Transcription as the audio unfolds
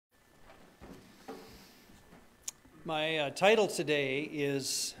My title today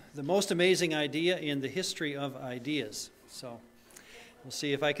is The Most Amazing Idea in the History of Ideas. So we'll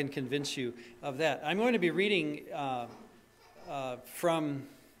see if I can convince you of that. I'm going to be reading from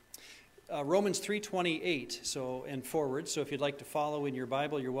Romans 3:28 and forward. So if you'd like to follow in your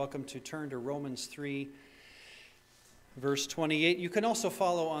Bible, you're welcome to turn to Romans 3, verse 28. You can also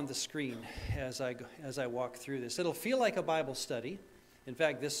follow on the screen as I walk through this. It'll feel like a Bible study. In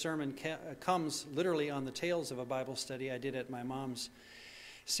fact, this sermon comes literally on the tails of a Bible study I did at my mom's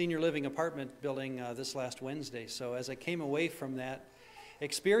senior living apartment building this last Wednesday. So as I came away from that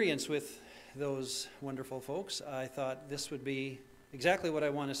experience with those wonderful folks, I thought this would be exactly what I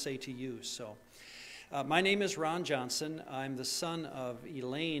want to say to you. So my name is Ron Johnson. I'm the son of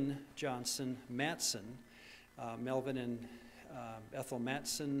Elaine Johnson Matson. Melvin and Ethel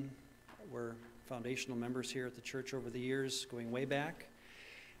Matson were foundational members here at the church over the years, going way back.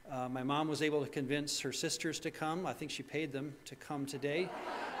 My mom was able to convince her sisters to come. I think she paid them to come today.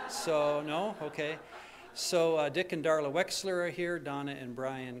 So, no? Okay. So Dick and Darla Wexler are here, Donna and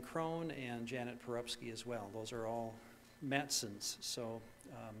Brian Crone, and Janet Porupski as well. Those are all Matsons. So,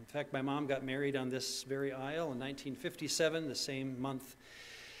 in fact, my mom got married on this very aisle in 1957, the same month.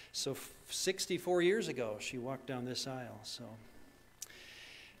 So 64 years ago, she walked down this aisle. So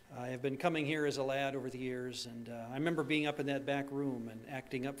I have been coming here as a lad over the years, and I remember being up in that back room and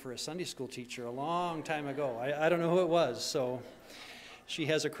acting up for a Sunday school teacher a long time ago. I don't know who it was, so she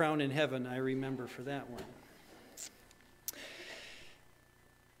has a crown in heaven, I remember for that one.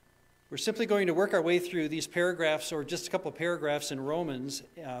 We're simply going to work our way through these paragraphs, or just a couple of paragraphs in Romans,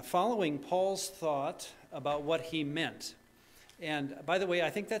 following Paul's thought about what he meant. And by the way, I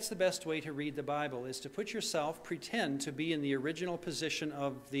think that's the best way to read the Bible, is to put yourself, pretend to be in the original position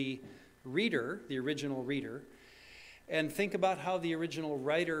of the reader, the original reader, and think about how the original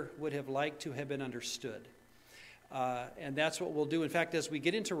writer would have liked to have been understood. And that's what we'll do. In fact, as we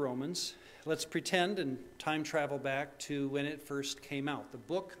get into Romans, let's pretend and time travel back to when it first came out, the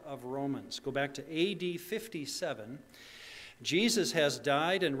book of Romans. Go back to AD 57. Jesus has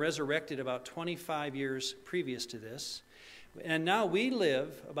died and resurrected about 25 years previous to this. And now we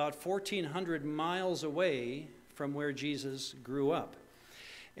live about 1,400 miles away from where Jesus grew up.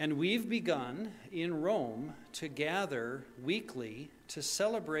 And we've begun in Rome to gather weekly to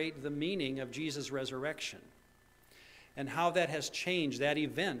celebrate the meaning of Jesus' resurrection and how that has changed, that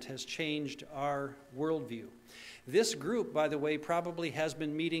event has changed our worldview. This group, by the way, probably has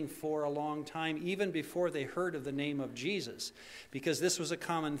been meeting for a long time, even before they heard of the name of Jesus, because this was a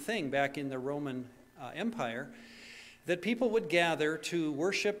common thing back in the Roman Empire, that people would gather to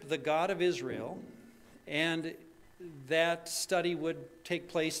worship the God of Israel, and that study would take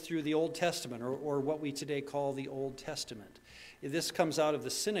place through the Old Testament, or what we today call the Old Testament. This comes out of the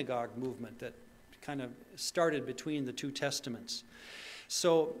synagogue movement that kind of started between the two testaments.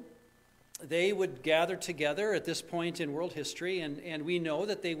 So they would gather together at this point in world history, and we know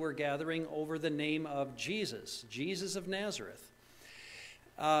that they were gathering over the name of Jesus, Jesus of Nazareth.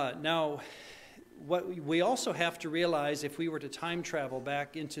 Now, what we also have to realize, if we were to time travel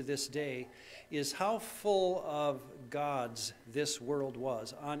back into this day, is how full of gods this world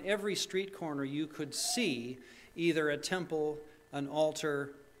was. On every street corner you could see either a temple, an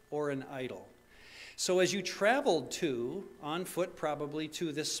altar, or an idol. So as you traveled on foot probably,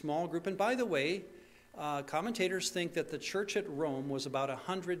 to this small group, and by the way, commentators think that the church at Rome was about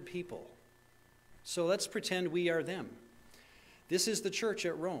 100 people. So let's pretend we are them. This is the church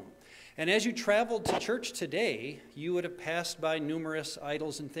at Rome. And as you traveled to church today, you would have passed by numerous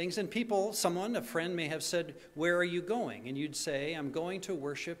idols and things, and a friend may have said, "Where are you going?" And you'd say, "I'm going to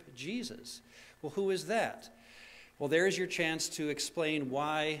worship Jesus." Well, who is that? Well, there's your chance to explain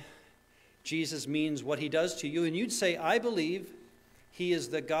why Jesus means what he does to you. And you'd say, "I believe he is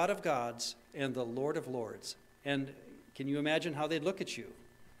the God of gods and the Lord of lords." And can you imagine how they'd look at you?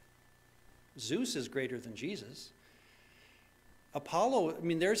 Zeus is greater than Jesus. Apollo,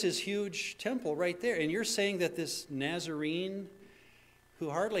 there's his huge temple right there. And you're saying that this Nazarene, who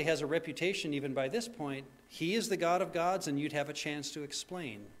hardly has a reputation even by this point, he is the God of gods, and you'd have a chance to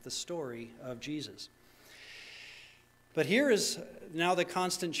explain the story of Jesus. But here is now the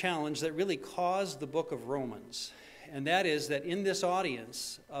constant challenge that really caused the book of Romans. And that is that in this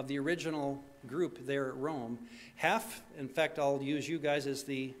audience of the original group there at Rome, half, in fact, I'll use you guys as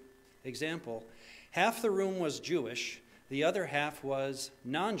the example, half the room was Jewish. The other half was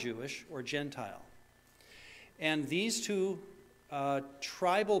non-Jewish or Gentile. And these two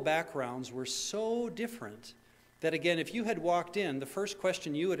tribal backgrounds were so different that, again, if you had walked in, the first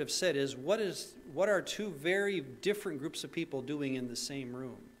question you would have said is, what are two very different groups of people doing in the same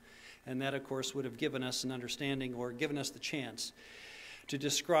room? And that, of course, would have given us an understanding or given us the chance to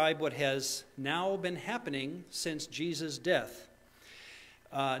describe what has now been happening since Jesus' death.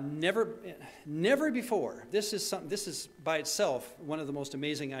 Never before. This is by itself one of the most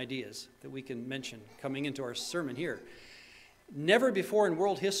amazing ideas that we can mention coming into our sermon here. Never before in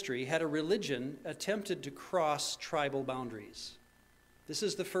world history had a religion attempted to cross tribal boundaries. This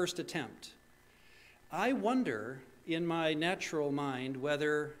is the first attempt. I wonder in my natural mind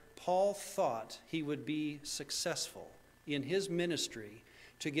whether Paul thought he would be successful in his ministry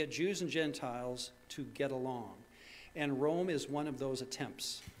to get Jews and Gentiles to get along. And Rome is one of those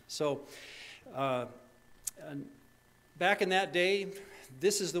attempts. So back in that day,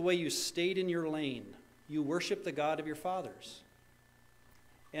 this is the way you stayed in your lane. You worship the God of your fathers.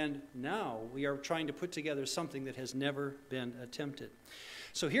 And now we are trying to put together something that has never been attempted.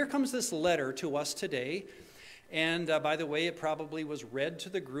 So here comes this letter to us today. And by the way, it probably was read to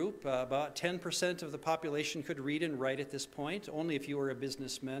the group. About 10% of the population could read and write at this point. Only if you were a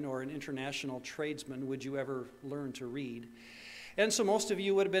businessman or an international tradesman would you ever learn to read. And so most of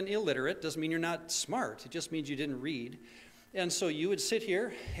you would have been illiterate. Doesn't mean you're not smart. It just means you didn't read. And so you would sit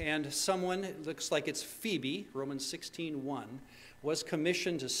here, and someone, it looks like it's Phoebe, Romans 16:1, was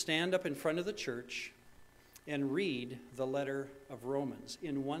commissioned to stand up in front of the church and read the letter of Romans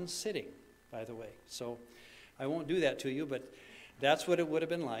in one sitting, by the way. So I won't do that to you, but that's what it would have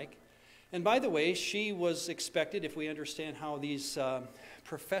been like. And by the way, she was expected, if we understand how these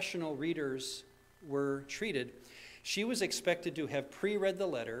professional readers were treated, she was expected to have pre-read the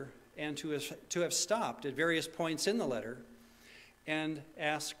letter and to have stopped at various points in the letter and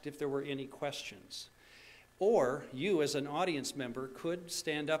asked if there were any questions. Or you, as an audience member, could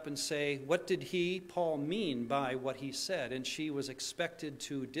stand up and say, what did Paul, mean by what he said? And she was expected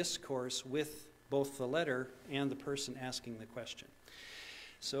to discourse with both the letter and the person asking the question.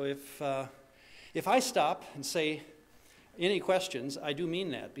 So if I stop and say, any questions, I do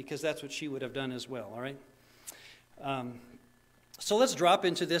mean that, because that's what she would have done as well, all right? So let's drop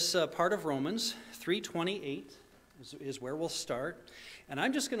into this part of Romans. 3:28 is where we'll start. And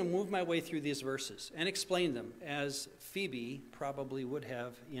I'm just going to move my way through these verses and explain them, as Phoebe probably would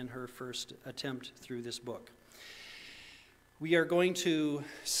have in her first attempt through this book. We are going to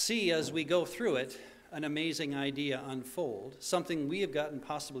see, as we go through it, an amazing idea unfold, something we have gotten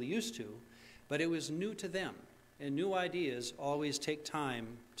possibly used to, but it was new to them. And new ideas always take time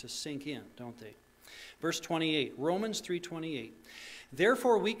to sink in, don't they? Verse 28, Romans 3:28.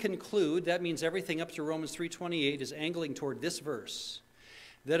 Therefore we conclude, that means everything up to Romans 3:28 is angling toward this verse,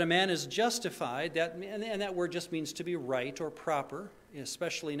 that a man is justified, and that word just means to be right or proper,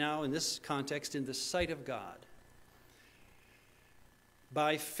 especially now in this context, in the sight of God,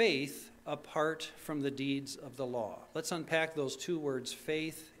 by faith apart from the deeds of the law. Let's unpack those two words,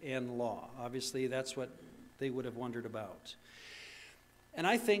 faith and law. Obviously, that's what they would have wondered about. And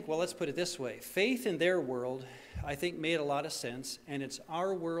I think, well, let's put it this way. Faith in their world, I think, made a lot of sense, and it's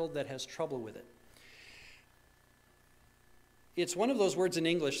our world that has trouble with it. It's one of those words in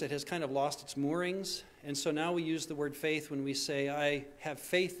English that has kind of lost its moorings, and so now we use the word faith when we say, I have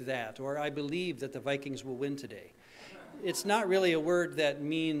faith that, or I believe that the Vikings will win today. It's not really a word that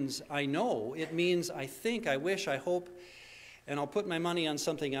means I know. It means I think, I wish, I hope, and I'll put my money on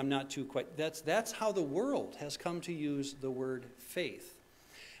something I'm not too quite. That's how the world has come to use the word faith.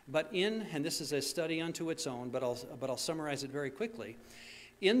 But and this is a study unto its own, but I'll summarize it very quickly.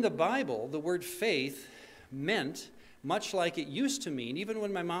 In the Bible, the word faith meant, much like it used to mean, even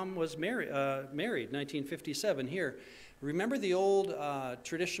when my mom was married, 1957 here. Remember the old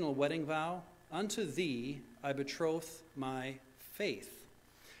traditional wedding vow? Unto thee I betroth my faith.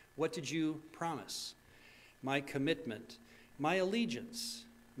 What did you promise? My commitment, my allegiance,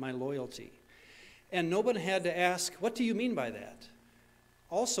 my loyalty. And nobody had to ask, what do you mean by that?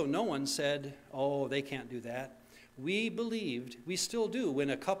 Also, no one said, oh, they can't do that. We believed, we still do,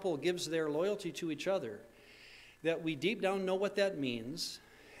 when a couple gives their loyalty to each other, that we deep down know what that means,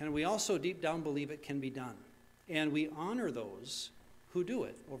 and we also deep down believe it can be done. And we honor those who do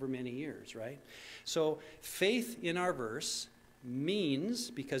it over many years, right? So faith in our verse means,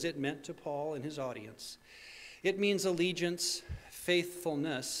 because it meant to Paul and his audience, it means allegiance,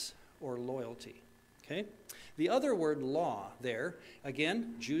 faithfulness, or loyalty, okay? The other word law there,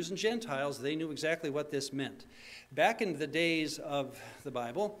 again, Jews and Gentiles, they knew exactly what this meant. Back in the days of the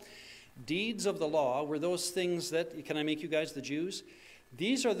Bible, deeds of the law were those things that, can I make you guys the Jews?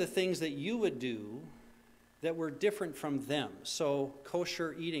 These are the things that you would do that were different from them. So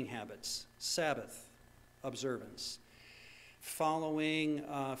kosher eating habits, Sabbath observance, following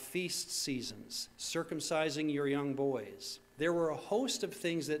feast seasons, circumcising your young boys. There were a host of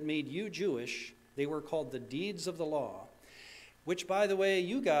things that made you Jewish. They were called the deeds of the law, which, by the way,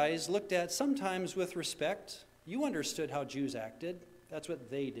 you guys looked at sometimes with respect. You understood how Jews acted. That's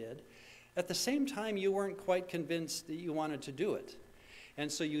what they did. At the same time, you weren't quite convinced that you wanted to do it.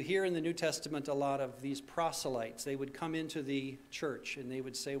 And so you hear in the New Testament a lot of these proselytes. They would come into the church and they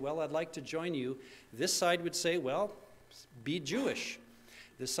would say, well, I'd like to join you. This side would say, well, be Jewish.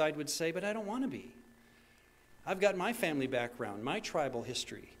 This side would say, but I don't want to be. I've got my family background, my tribal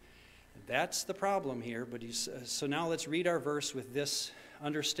history. That's the problem here. But so now let's read our verse with this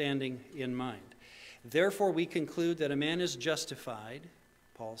understanding in mind. Therefore we conclude that a man is justified,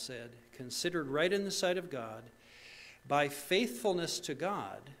 Paul said, considered right in the sight of God, by faithfulness to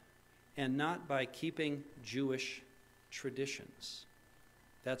God, and not by keeping Jewish traditions.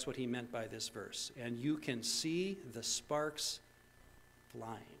 That's what he meant by this verse. And you can see the sparks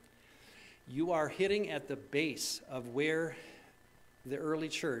flying. You are hitting at the base of where the early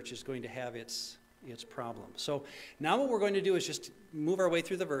church is going to have its problem. So now what we're going to do is just move our way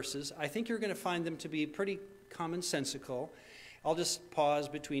through the verses. I think you're going to find them to be pretty commonsensical. I'll just pause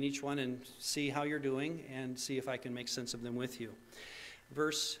between each one and see how you're doing and see if I can make sense of them with you.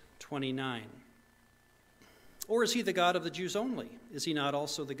 Verse 29. Or is he the God of the Jews only? Is he not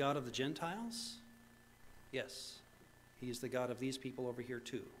also the God of the Gentiles? Yes, he is the God of these people over here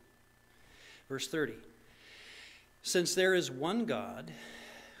too. Verse 30. Since there is one God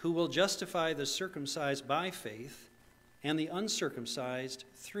who will justify the circumcised by faith and the uncircumcised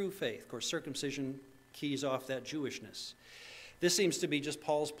through faith. Of course, circumcision keys off that Jewishness. This seems to be just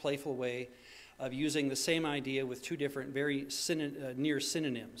Paul's playful way of using the same idea with two different, very near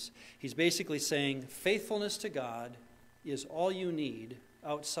synonyms. He's basically saying faithfulness to God is all you need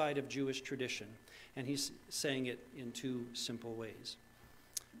outside of Jewish tradition. And he's saying it in two simple ways,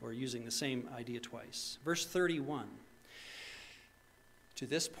 or using the same idea twice. Verse 31. To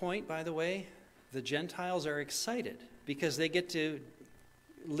this point, by the way, the Gentiles are excited because they get to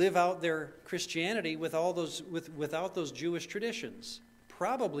live out their Christianity with all those, without those Jewish traditions.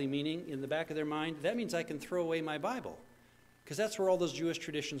 Probably meaning, in the back of their mind, that means I can throw away my Bible, because that's where all those Jewish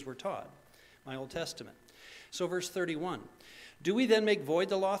traditions were taught, my Old Testament. So verse 31, do we then make void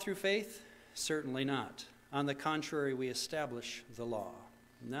the law through faith? Certainly not. On the contrary, we establish the law.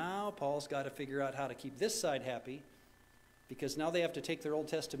 Now Paul's got to figure out how to keep this side happy, because now they have to take their Old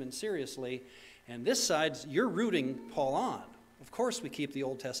Testament seriously, and this side, you're rooting Paul on. Of course we keep the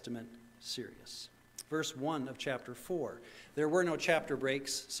Old Testament serious. Verse 1 of chapter 4. There were no chapter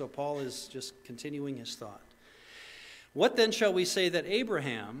breaks, so Paul is just continuing his thought. What then shall we say that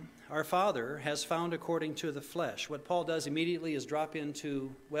Abraham, our father, has found according to the flesh? What Paul does immediately is drop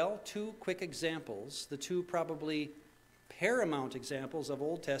into, well, two quick examples, the two probably paramount examples of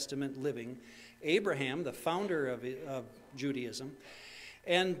Old Testament living. Abraham, the founder of Judaism,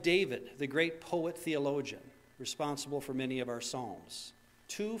 and David, the great poet theologian, responsible for many of our Psalms.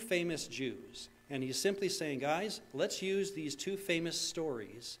 Two famous Jews. And he's simply saying, guys, let's use these two famous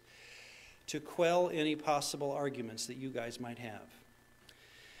stories to quell any possible arguments that you guys might have.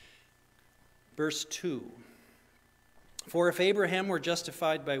 Verse 2. For if Abraham were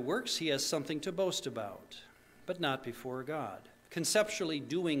justified by works, he has something to boast about, but not before God. Conceptually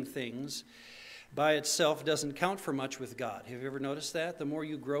doing things by itself doesn't count for much with God. Have you ever noticed that? The more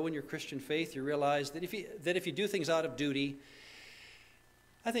you grow in your Christian faith, you realize that if you do things out of duty,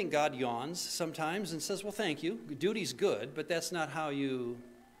 I think God yawns sometimes and says, well, thank you. Duty's good, but that's not how you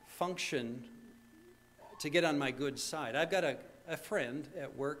function to get on my good side. I've got a friend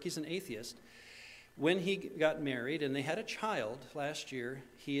at work. He's an atheist. When he got married and they had a child last year,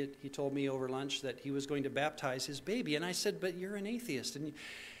 he told me over lunch that he was going to baptize his baby. And I said, but you're an atheist. And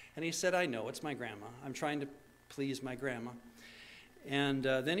he said, I know, it's my grandma. I'm trying to please my grandma. And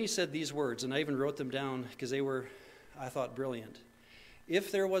then he said these words, and I even wrote them down because they were, I thought, brilliant. If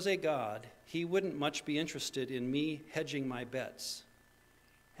there was a God, he wouldn't much be interested in me hedging my bets.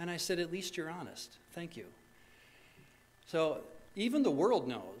 And I said, at least you're honest. Thank you. So even the world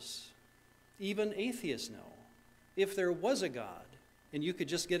knows, even atheists know, if there was a God and you could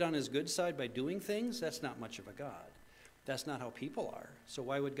just get on his good side by doing things, that's not much of a God. That's not how people are. So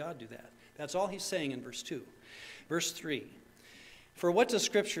why would God do that? That's all he's saying in verse 2. Verse 3. For what does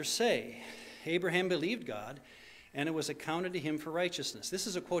Scripture say? Abraham believed God, and it was accounted to him for righteousness. This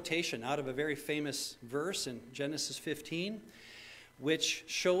is a quotation out of a very famous verse in Genesis 15, which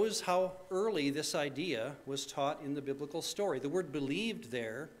shows how early this idea was taught in the biblical story. The word believed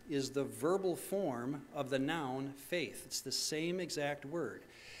there is the verbal form of the noun faith. It's the same exact word.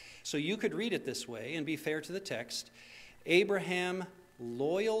 So you could read it this way and be fair to the text. Abraham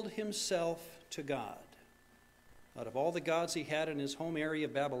loyaled himself to God. Out of all the gods he had in his home area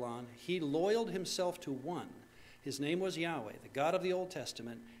of Babylon, he loyaled himself to one. His name was Yahweh, the God of the Old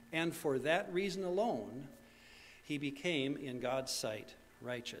Testament, and for that reason alone, he became, in God's sight,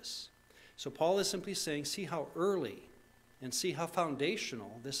 righteous. So Paul is simply saying, see how early and see how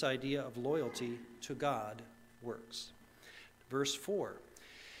foundational this idea of loyalty to God works. Verse 4.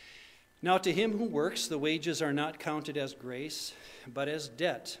 Now to him who works, the wages are not counted as grace, but as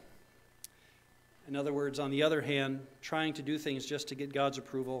debt. In other words, on the other hand, trying to do things just to get God's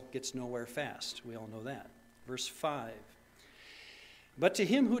approval gets nowhere fast. We all know that. Verse 5. But to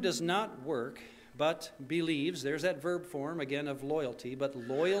him who does not work, but believes, there's that verb form again of loyalty, but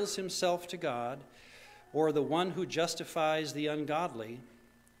loyals himself to God, or the one who justifies the ungodly.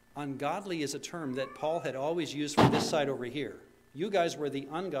 Ungodly is a term that Paul had always used for this side over here. You guys were the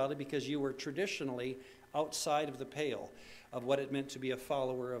ungodly because you were traditionally outside of the pale of what it meant to be a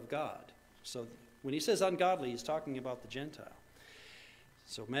follower of God. So when he says ungodly, he's talking about the Gentile.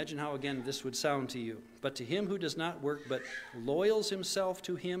 So imagine how, again, this would sound to you. But to him who does not work, but loyals himself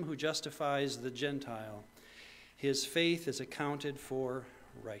to him who justifies the Gentile, his faith is accounted for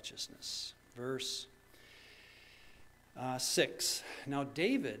righteousness. Verse 6. Now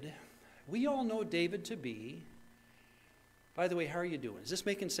David, we all know David to be, by the way, how are you doing? Is this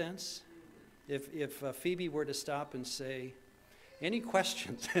making sense? If Phoebe were to stop and say, any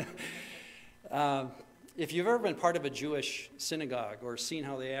questions? If you've ever been part of a Jewish synagogue or seen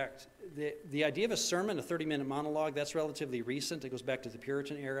how they act, the idea of a sermon, a 30-minute monologue, that's relatively recent. It goes back to the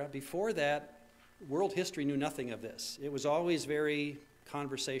Puritan era. Before that, world history knew nothing of this. It was always very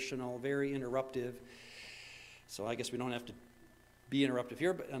conversational, very interruptive. So I guess we don't have to be interruptive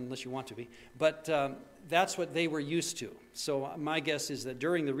here, but unless you want to be. But that's what they were used to. So my guess is that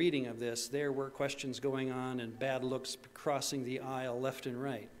during the reading of this, there were questions going on and bad looks crossing the aisle left and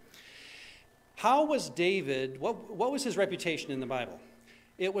right. How was David, what was his reputation in the Bible?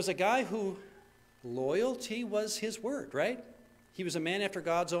 It was a guy who loyalty was his word, right? He was a man after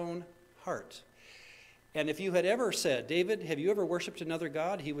God's own heart. And if you had ever said, David, have you ever worshiped another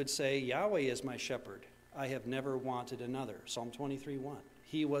God? He would say, Yahweh is my shepherd. I have never wanted another. Psalm 23:1.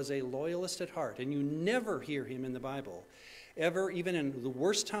 He was a loyalist at heart. And you never hear him in the Bible, ever, even in the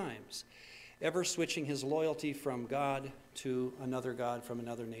worst times, ever switching his loyalty from God to another God from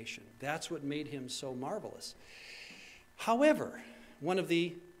another nation. That's what made him so marvelous. However, one of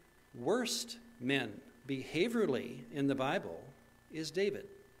the worst men behaviorally in the Bible is David.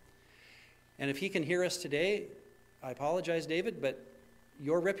 And if he can hear us today, I apologize, David, but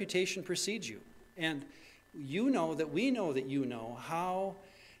your reputation precedes you. And you know that we know that you know how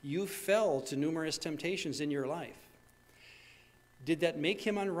you fell to numerous temptations in your life. Did that make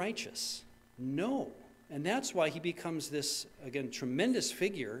him unrighteous? No. And that's why he becomes this, again, tremendous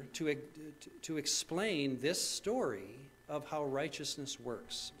figure to explain this story of how righteousness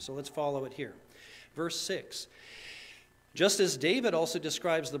works. So let's follow it here. Verse 6. Just as David also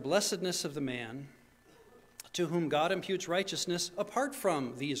describes the blessedness of the man to whom God imputes righteousness apart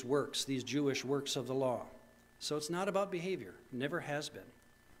from these works, these Jewish works of the law. So it's not about behavior. Never has been.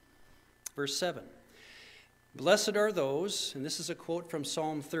 Verse 7. Blessed are those, and this is a quote from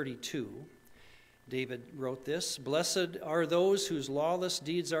Psalm 32. David wrote this, blessed are those whose lawless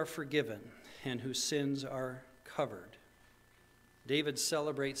deeds are forgiven and whose sins are covered. David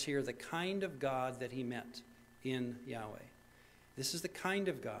celebrates here the kind of God that he met in Yahweh. This is the kind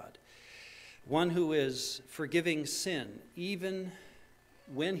of God. One who is forgiving sin, even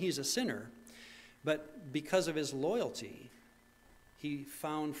when he's a sinner, but because of his loyalty, he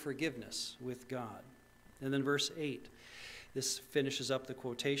found forgiveness with God. And then verse 8. This finishes up the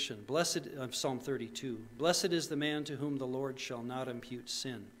quotation. Blessed, Psalm 32, blessed is the man to whom the Lord shall not impute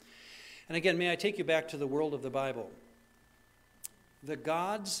sin. And again, may I take you back to the world of the Bible. The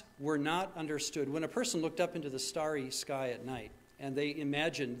gods were not understood. When a person looked up into the starry sky at night and they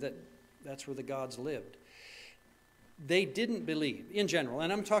imagined that that's where the gods lived, they didn't believe, in general,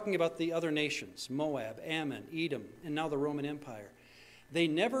 and I'm talking about the other nations, Moab, Ammon, Edom, and now the Roman Empire. They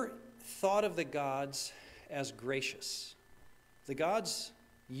never thought of the gods as gracious. The gods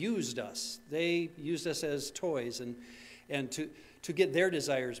used us. They used us as toys and to get their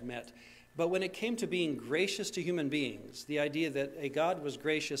desires met. But when it came to being gracious to human beings, the idea that a God was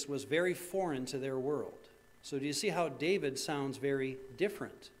gracious was very foreign to their world. So do you see how David sounds very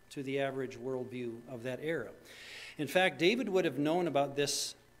different to the average worldview of that era? In fact, David would have known about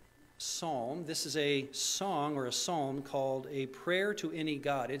this psalm. This is a song or a psalm called a prayer to any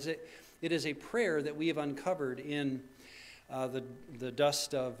God. It is a prayer that we have uncovered in the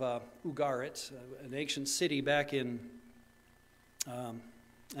dust of Ugarit, an ancient city back in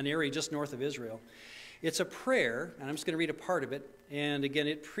an area just north of Israel. It's a prayer, and I'm just going to read a part of it. And again,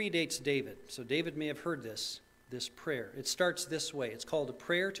 it predates David. So David may have heard this prayer. It starts this way. It's called a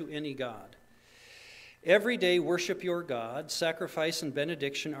prayer to any God. Every day worship your God. Sacrifice and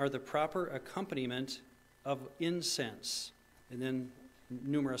benediction are the proper accompaniment of incense. And then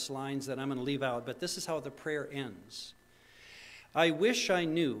numerous lines that I'm going to leave out, but this is how the prayer ends. I wish I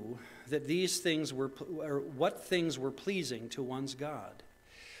knew that these things were, or what things were pleasing to one's God.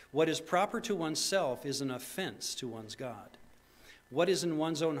 What is proper to oneself is an offense to one's God. What is in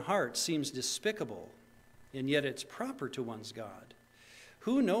one's own heart seems despicable, and yet it's proper to one's God.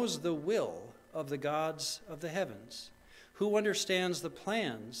 Who knows the will of the gods of the heavens? Who understands the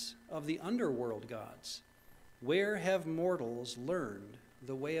plans of the underworld gods? Where have mortals learned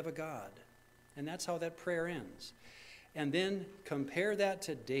the way of a God? And that's how that prayer ends. And then compare that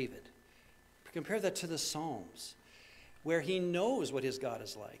to David. Compare that to the Psalms, where he knows what his God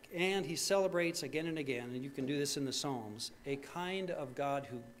is like. And he celebrates again and again, and you can do this in the Psalms, a kind of God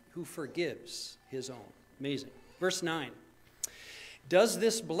who forgives his own. Amazing. Verse 9. Does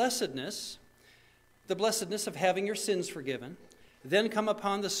this blessedness, the blessedness of having your sins forgiven, then come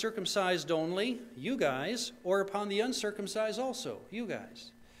upon the circumcised only, you guys, or upon the uncircumcised also, you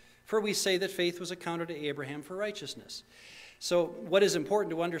guys? For we say that faith was accounted to Abraham for righteousness. So what is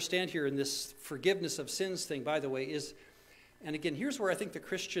important to understand here in this forgiveness of sins thing, by the way, is, and again, here's where I think the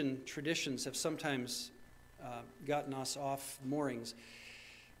Christian traditions have sometimes gotten us off moorings.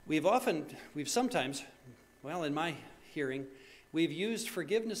 We've sometimes, well, in my hearing, we've used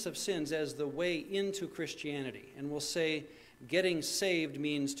forgiveness of sins as the way into Christianity. And we'll say getting saved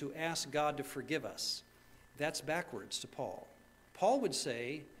means to ask God to forgive us. That's backwards to Paul. Paul would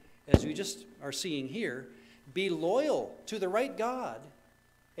say, as we just are seeing here, be loyal to the right God,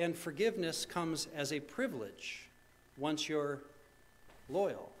 and forgiveness comes as a privilege once you're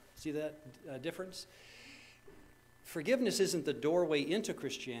loyal. See that difference? Forgiveness isn't the doorway into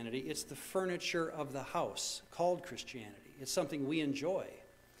Christianity, it's the furniture of the house called Christianity. It's something we enjoy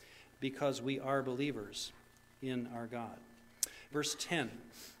because we are believers in our God. Verse 10.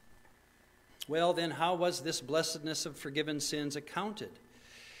 Well, then, how was this blessedness of forgiven sins accounted?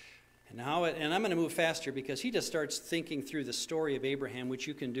 And I'm going to move faster because he just starts thinking through the story of Abraham, which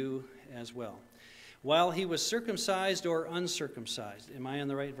you can do as well. While he was circumcised or uncircumcised. Am I on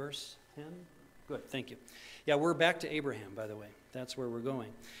the right verse? 10? Good, thank you. Yeah, we're back to Abraham, by the way. That's where we're going.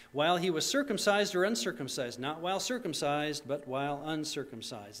 While he was circumcised or uncircumcised, not while circumcised, but while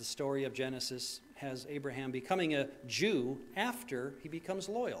uncircumcised. The story of Genesis has Abraham becoming a Jew after he becomes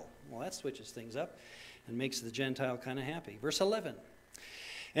loyal. Well, that switches things up and makes the Gentile kind of happy. Verse 11.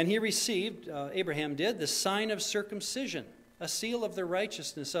 And he received, Abraham did, the sign of circumcision, a seal of the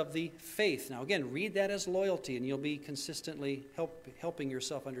righteousness of the faith. Now again, read that as loyalty, and you'll be consistently helping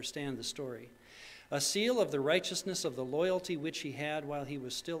yourself understand the story. A seal of the righteousness of the loyalty which he had while he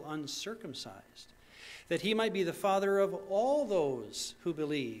was still uncircumcised, that he might be the father of all those who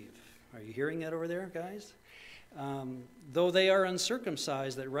believe. Are you hearing that over there, guys? Though they are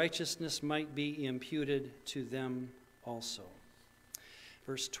uncircumcised, that righteousness might be imputed to them also.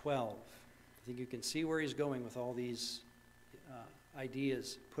 Verse 12. I think you can see where he's going with all these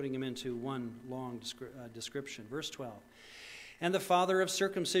ideas, putting them into one long description. Verse 12. And the father of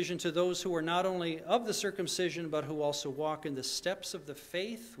circumcision to those who are not only of the circumcision, but who also walk in the steps of the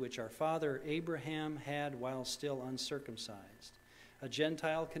faith which our father Abraham had while still uncircumcised. A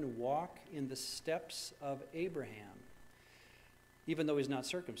Gentile can walk in the steps of Abraham, even though he's not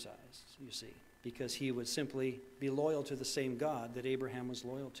circumcised, you see, because he would simply be loyal to the same God that Abraham was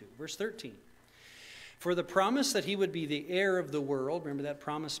loyal to. Verse 13. For the promise that he would be the heir of the world, remember that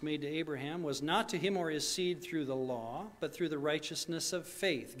promise made to Abraham, was not to him or his seed through the law, but through the righteousness of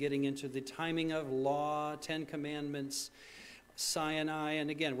faith, getting into the timing of law, 10 Commandments, Sinai, and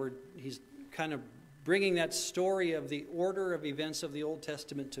again, he's kind of bringing that story of the order of events of the Old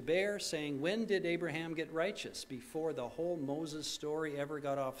Testament to bear, saying, when did Abraham get righteous? Before the whole Moses story ever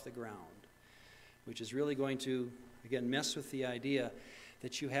got off the ground, which is really going to, again, mess with the idea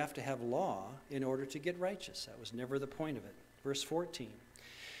that you have to have law in order to get righteous. That was never the point of it. Verse 14.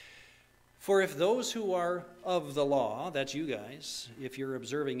 For if those who are of the law, that's you guys, if you're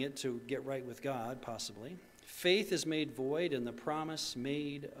observing it to get right with God, possibly, faith is made void and the promise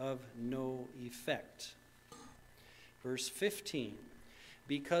made of no effect. Verse 15.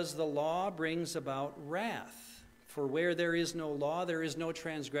 Because the law brings about wrath. For where there is no law, there is no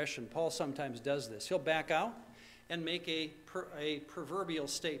transgression. Paul sometimes does this. He'll back out and make a proverbial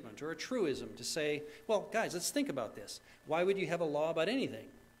statement or a truism to say, well, guys, let's think about this. Why would you have a law about anything?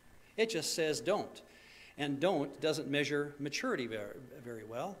 It just says don't. And don't doesn't measure maturity very, very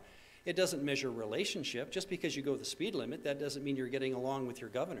well. It doesn't measure relationship. Just because you go the speed limit, that doesn't mean you're getting along with your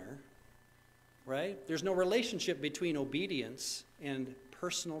governor, right? There's no relationship between obedience and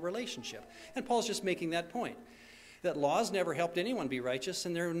personal relationship. And Paul's just making that point, that laws never helped anyone be righteous,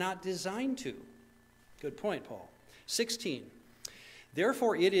 and they're not designed to. Good point, Paul. 16.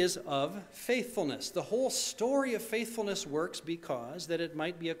 Therefore it is of faithfulness. The whole story of faithfulness works because that it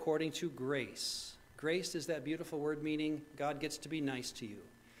might be according to grace. Grace is that beautiful word meaning God gets to be nice to you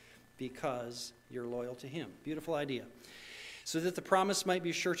because you're loyal to him. Beautiful idea. So that the promise might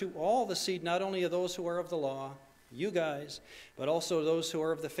be sure to all the seed, not only of those who are of the law, you guys, but also those who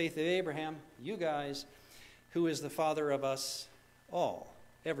are of the faith of Abraham, you guys, who is the father of us all,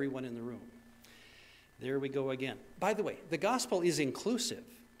 everyone in the room. There we go again. By the way, the gospel is inclusive,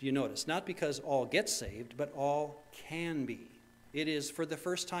 do you notice? Not because all get saved, but all can be. It is, for the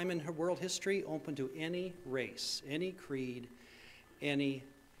first time in world history, open to any race, any creed, any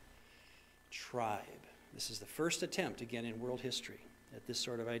tribe. This is the first attempt, again, in world history at this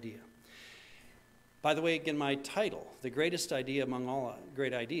sort of idea. By the way, again, my title, The Greatest Idea Among All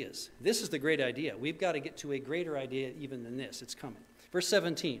Great Ideas. This is the great idea. We've got to get to a greater idea even than this. It's coming. Verse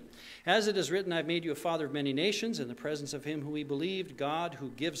 17, as it is written, I've made you a father of many nations in the presence of him who we believed, God,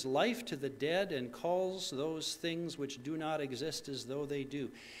 who gives life to the dead and calls those things which do not exist as though they do.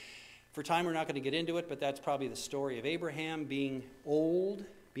 For time, we're not going to get into it, but that's probably the story of Abraham being old,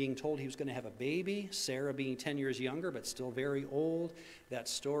 being told he was going to have a baby, Sarah being 10 years younger, but still very old. That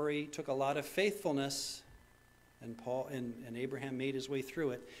story took a lot of faithfulness, and Abraham made his way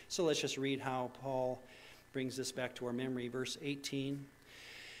through it. So let's just read how Paul brings this back to our memory. Verse 18,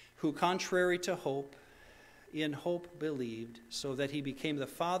 who contrary to hope, in hope believed, so that he became the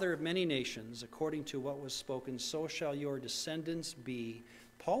father of many nations, according to what was spoken, so shall your descendants be.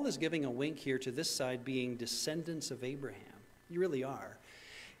 Paul is giving a wink here to this side being descendants of Abraham. You really are,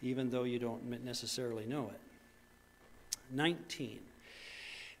 even though you don't necessarily know it. 19,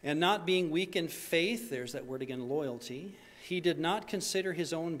 and not being weak in faith, there's that word again, loyalty, he did not consider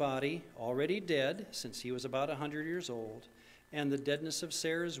his own body already dead, since he was about 100 years old, and the deadness of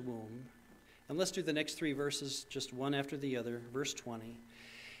Sarah's womb. And let's do the next three verses, just one after the other. Verse 20.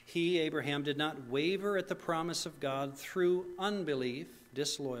 He, Abraham, did not waver at the promise of God through unbelief,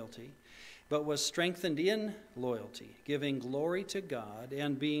 disloyalty, but was strengthened in loyalty, giving glory to God,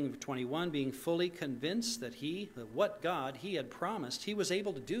 and being, 21, being fully convinced that what God he had promised, he was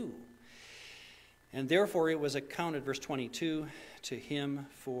able to do. And therefore it was accounted, verse 22, to him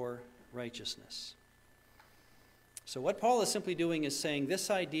for righteousness. So what Paul is simply doing is saying this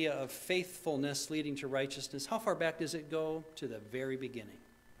idea of faithfulness leading to righteousness, how far back does it go? To the very beginning.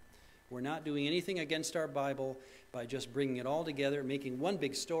 We're not doing anything against our Bible by just bringing it all together, making one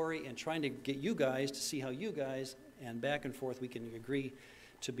big story, and trying to get you guys to see how you guys, and back and forth, we can agree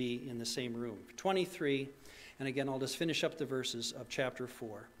to be in the same room. 23, and again, I'll just finish up the verses of chapter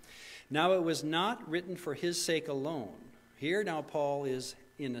 4. Now it was not written for his sake alone. Here now Paul is,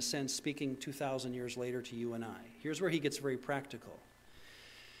 in a sense, speaking 2,000 years later to you and I. Here's where he gets very practical.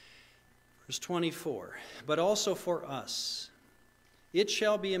 Verse 24, but also for us. It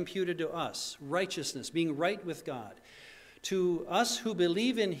shall be imputed to us, righteousness, being right with God, to us who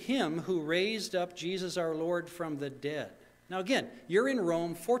believe in him who raised up Jesus our Lord from the dead. Now again, you're in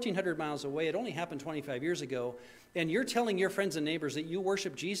Rome, 1,400 miles away. It only happened 25 years ago. And you're telling your friends and neighbors that you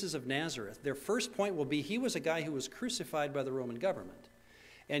worship Jesus of Nazareth. Their first point will be, he was a guy who was crucified by the Roman government.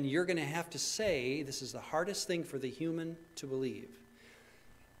 And you're going to have to say, this is the hardest thing for the human to believe.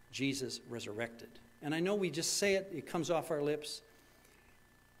 Jesus resurrected. And I know we just say it, it comes off our lips.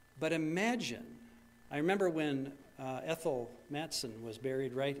 But imagine, I remember when Ethel Matson was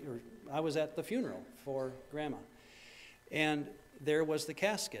buried I was at the funeral for Grandma. And there was the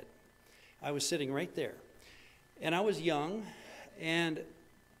casket. I was sitting right there. And I was young, and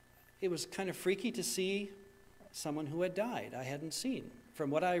it was kind of freaky to see someone who had died I hadn't seen.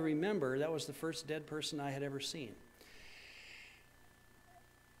 From what I remember, that was the first dead person I had ever seen.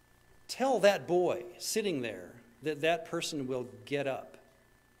 Tell that boy sitting there that that person will get up.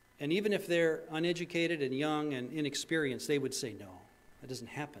 And even if they're uneducated and young and inexperienced, they would say, no, that doesn't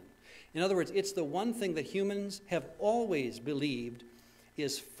happen. In other words, it's the one thing that humans have always believed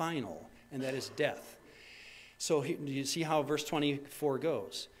is final, and that is death. So you see how verse 24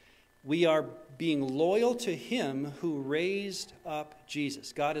 goes. We are being loyal to him who raised up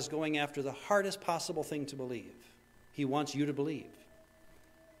Jesus. God is going after the hardest possible thing to believe. He wants you to believe.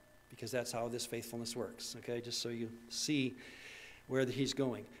 Because that's how this faithfulness works. Okay, just so you see where he's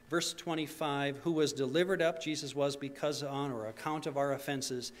going. Verse 25, who was delivered up, Jesus was, because on or account of our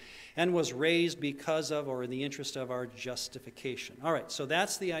offenses, and was raised because of or in the interest of our justification. All right, so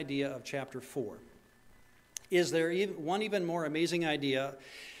that's the idea of chapter 4. Is there one even more amazing idea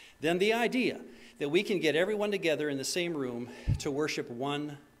than the idea that we can get everyone together in the same room to worship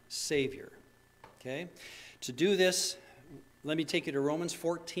one Savior? Okay? To do this, let me take you to Romans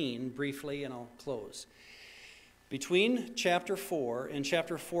 14 briefly, and I'll close. Between chapter 4 and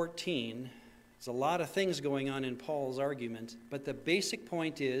chapter 14, there's a lot of things going on in Paul's argument, but the basic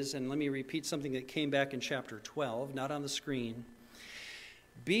point is, and let me repeat something that came back in chapter 12, not on the screen,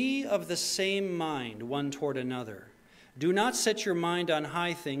 be of the same mind one toward another. Do not set your mind on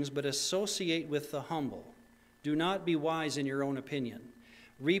high things, but associate with the humble. Do not be wise in your own opinion.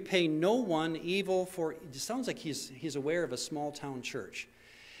 Repay no one evil for... It sounds like he's aware of a small-town church.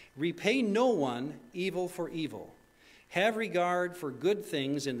 Repay no one evil for evil. Have regard for good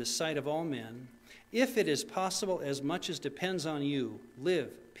things in the sight of all men. If it is possible, as much as depends on you, live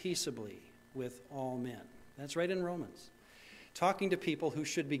peaceably with all men. That's right in Romans. Talking to people who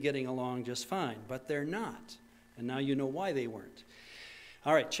should be getting along just fine, but they're not. And now you know why they weren't.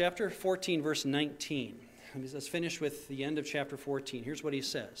 All right, chapter 14, verse 19. Let's finish with the end of chapter 14. Here's what he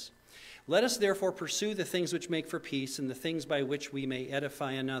says. Let us therefore pursue the things which make for peace and the things by which we may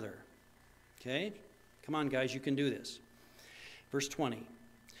edify another. Okay? Come on, guys, you can do this. Verse 20.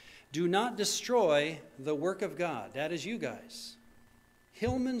 Do not destroy the work of God. That is you guys.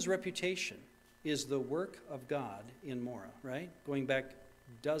 Hillman's reputation is the work of God in Mora, right? Going back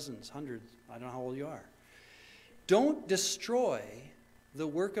dozens, hundreds, I don't know how old you are. Don't destroy the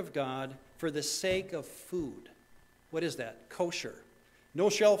work of God for the sake of food. What is that? Kosher. No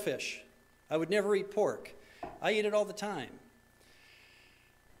shellfish. I would never eat pork. I eat it all the time.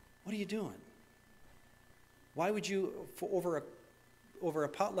 What are you doing? Why would you, over a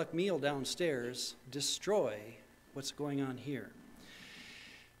potluck meal downstairs, destroy what's going on here?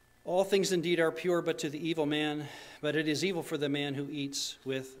 All things indeed are pure, but to the evil man, but it is evil for the man who eats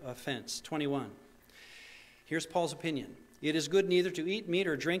with offense. 21. Here's Paul's opinion. It is good neither to eat meat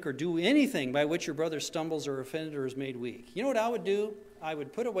or drink or do anything by which your brother stumbles or offended or is made weak. You know what I would do? I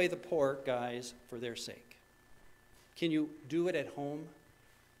would put away the pork, guys, for their sake. Can you do it at home?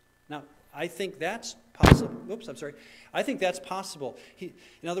 Now, I think that's possible. Oops, I'm sorry. I think that's possible.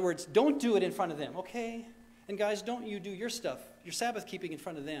 In other words, don't do it in front of them, okay? And guys, don't you do your stuff, your Sabbath keeping in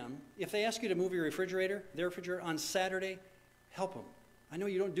front of them. If they ask you to move your refrigerator, their refrigerator, on Saturday, help them. I know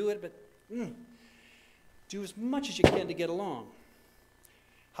you don't do it, but do as much as you can to get along.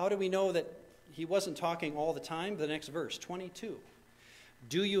 How do we know that he wasn't talking all the time? The next verse, 22.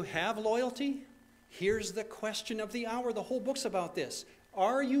 Do you have loyalty? Here's the question of the hour. The whole book's about this.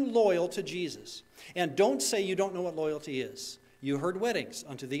 Are you loyal to Jesus? And don't say you don't know what loyalty is. You heard weddings.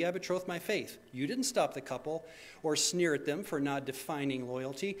 Unto thee I betroth my faith. You didn't stop the couple or sneer at them for not defining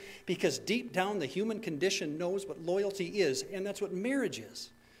loyalty, because deep down the human condition knows what loyalty is, and that's what marriage is.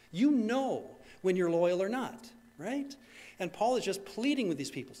 You know when you're loyal or not, right? And Paul is just pleading with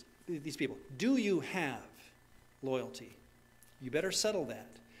these people. Do you have loyalty? You better settle that,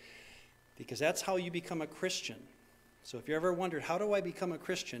 because that's how you become a Christian. So if you ever wondered, how do I become a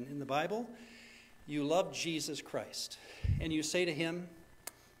Christian in the Bible? You love Jesus Christ, and you say to him,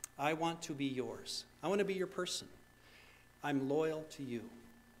 I want to be yours. I want to be your person. I'm loyal to you.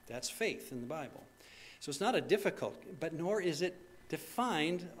 That's faith in the Bible. So it's not a difficult, but nor is it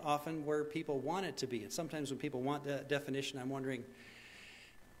defined often where people want it to be. And sometimes when people want that definition, I'm wondering,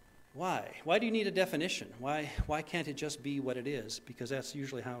 why? Why do you need a definition? Why can't it just be what it is? Because that's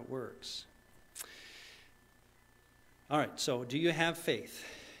usually how it works. All right, so do you have faith?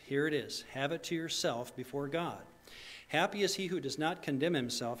 Here it is. Have it to yourself before God. Happy is he who does not condemn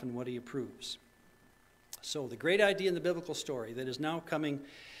himself in what he approves. So the great idea in the biblical story that is now coming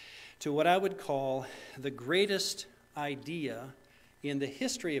to what I would call the greatest idea in the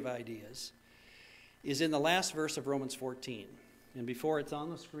history of ideas is in the last verse of Romans 14. And before it's on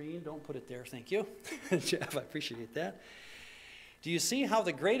the screen, don't put it there, thank you. Jeff, I appreciate that. Do you see how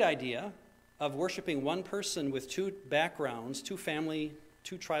the great idea of worshiping one person with two backgrounds, two family,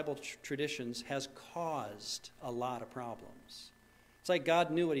 two tribal traditions has caused a lot of problems? It's like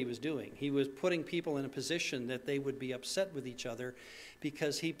God knew what he was doing. He was putting people in a position that they would be upset with each other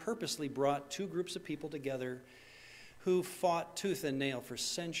because he purposely brought two groups of people together who fought tooth and nail for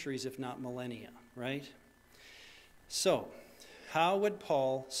centuries, if not millennia, right? So, how would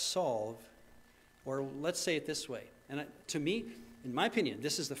Paul solve, or let's say it this way, and to me, in my opinion,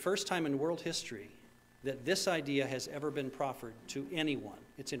 this is the first time in world history that this idea has ever been proffered to anyone.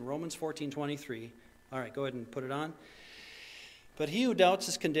 It's in Romans 14:23. All right, go ahead and put it on. But he who doubts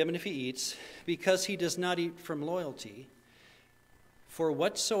is condemned if he eats, because he does not eat from loyalty. For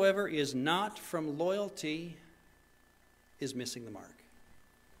whatsoever is not from loyalty is missing the mark.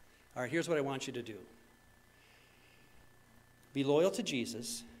 All right, here's what I want you to do. Be loyal to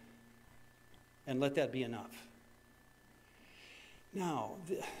Jesus, and let that be enough. Now,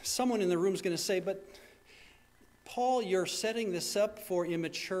 someone in the room is going to say, but Paul, you're setting this up for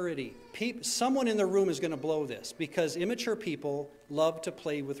immaturity. Someone in the room is going to blow this, because immature people love to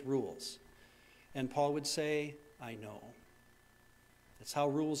play with rules. And Paul would say, I know. That's how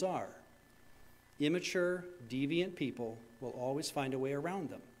rules are. Immature, deviant people will always find a way around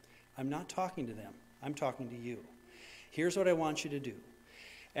them. I'm not talking to them. I'm talking to you. Here's what I want you to do.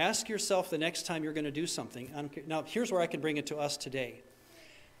 Ask yourself the next time you're going to do something. Now, here's where I can bring it to us today.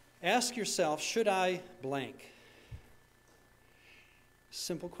 Ask yourself, should I blank?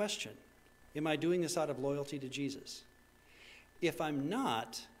 Simple question. Am I doing this out of loyalty to Jesus? If I'm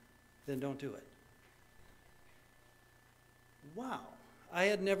not, then don't do it. Wow. I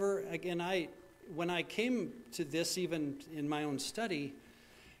had never, again, when I came to this even in my own study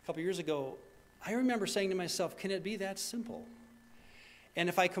a couple years ago, I remember saying to myself, can it be that simple? And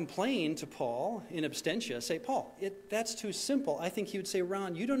if I complained to Paul in absentia, say, Paul, that's too simple, I think he would say,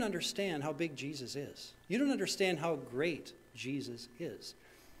 Ron, you don't understand how big Jesus is. You don't understand how great Jesus is.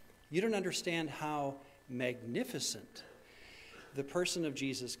 You don't understand how magnificent the person of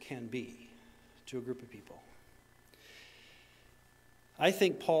Jesus can be to a group of people. I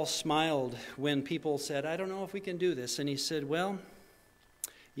think Paul smiled when people said, I don't know if we can do this. And he said, well,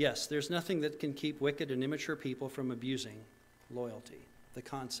 yes, there's nothing that can keep wicked and immature people from abusing loyalty, the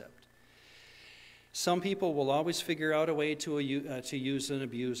concept. Some people will always figure out a way to use and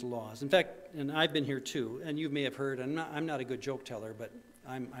abuse laws. In fact, and I've been here too, and you may have heard, I'm not a good joke teller, but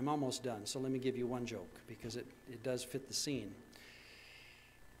I'm almost done. So let me give you one joke, because it does fit the scene.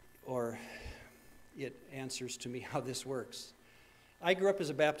 Or it answers to me how this works. I grew up as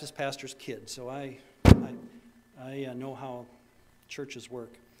a Baptist pastor's kid, so I know how churches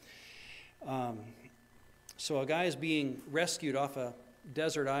work. So a guy is being rescued off a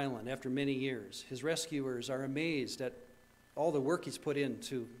desert island after many years. His rescuers are amazed at all the work he's put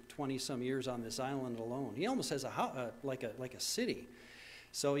into 20-some years on this island alone. He almost has like a city.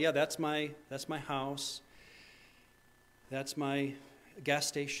 So yeah, that's my house. That's my gas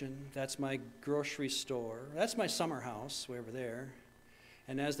station. That's my grocery store. That's my summer house way over there.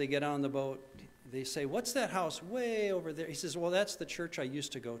 And as they get on the boat, they say, what's that house way over there? He says, well, that's the church I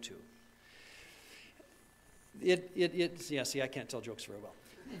used to go to. Yeah, see, I can't tell jokes very well.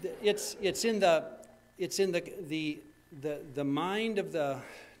 It's in the mind of the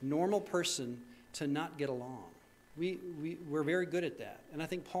normal person to not get along. We're very good at that, and I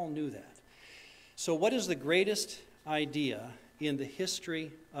think Paul knew that. So what is the greatest idea in the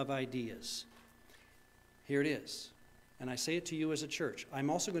history of ideas? Here it is. And I say it to you as a church.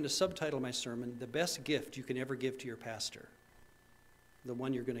 I'm also going to subtitle my sermon, The Best Gift You Can Ever Give to Your Pastor. The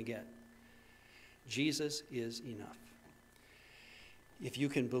one you're going to get. Jesus is enough. If you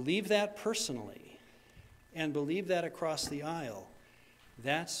can believe that personally and believe that across the aisle,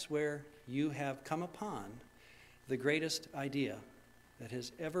 that's where you have come upon the greatest idea that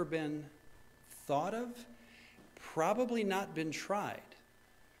has ever been thought of, probably not been tried,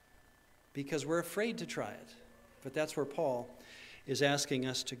 because we're afraid to try it. But that's where Paul is asking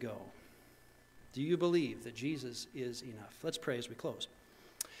us to go. Do you believe that Jesus is enough? Let's pray as we close.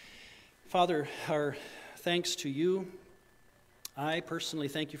 Father, our thanks to you. I personally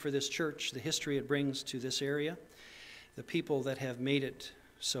thank you for this church, the history it brings to this area, the people that have made it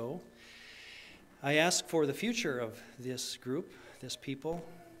so. I ask for the future of this group, this people.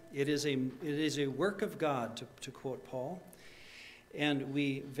 It is a work of God, to quote Paul, and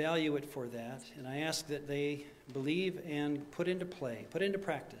we value it for that. And I ask that they believe and put into play, put into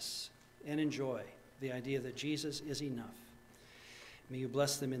practice, and enjoy the idea that Jesus is enough. May you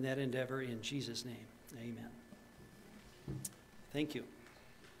bless them in that endeavor in Jesus' name. Amen. Thank you.